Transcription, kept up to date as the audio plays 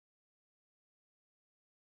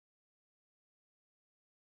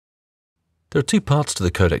There are two parts to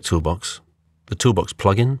the Codec Toolbox, the Toolbox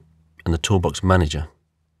Plugin and the Toolbox Manager.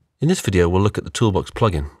 In this video we'll look at the Toolbox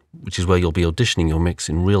Plugin, which is where you'll be auditioning your mix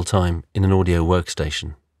in real time in an audio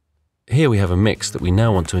workstation. Here we have a mix that we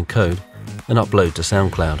now want to encode and upload to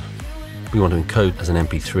SoundCloud. We want to encode as an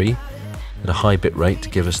MP3 at a high bit rate to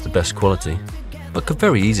give us the best quality, but could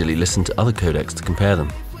very easily listen to other codecs to compare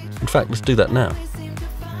them. In fact, let's do that now.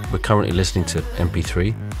 We're currently listening to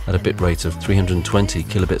MP3 at a bit rate of 320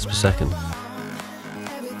 kilobits per second.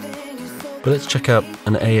 But let's check out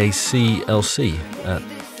an AAC LC at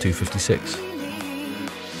 256.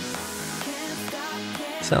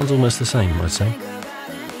 Sounds almost the same, I'd say.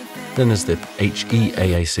 Then there's the HE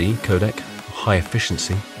AAC codec, high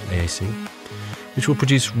efficiency AAC, which will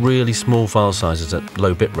produce really small file sizes at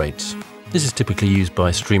low bit rates. This is typically used by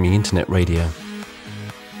streaming internet radio.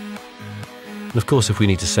 And of course, if we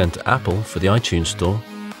need to send to Apple for the iTunes store,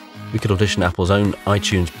 we could audition Apple's own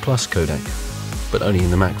iTunes Plus codec, but only in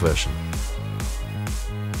the Mac version.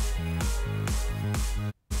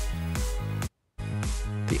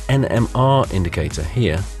 The NMR indicator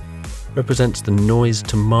here represents the noise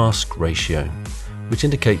to mask ratio, which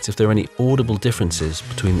indicates if there are any audible differences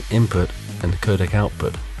between the input and the codec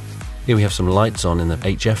output. Here we have some lights on in the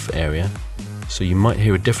HF area, so you might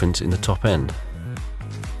hear a difference in the top end.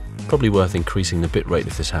 Probably worth increasing the bit rate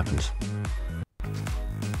if this happens.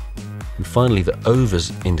 And finally, the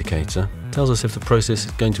overs indicator tells us if the process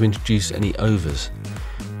is going to introduce any overs,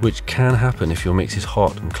 which can happen if your mix is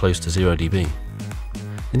hot and close to 0 dB.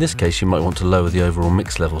 In this case, you might want to lower the overall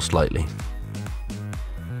mix level slightly.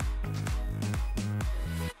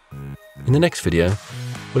 In the next video,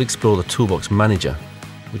 we'll explore the Toolbox Manager,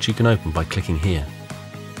 which you can open by clicking here.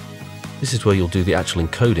 This is where you'll do the actual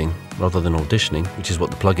encoding rather than auditioning, which is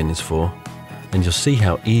what the plugin is for, and you'll see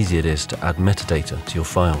how easy it is to add metadata to your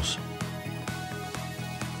files.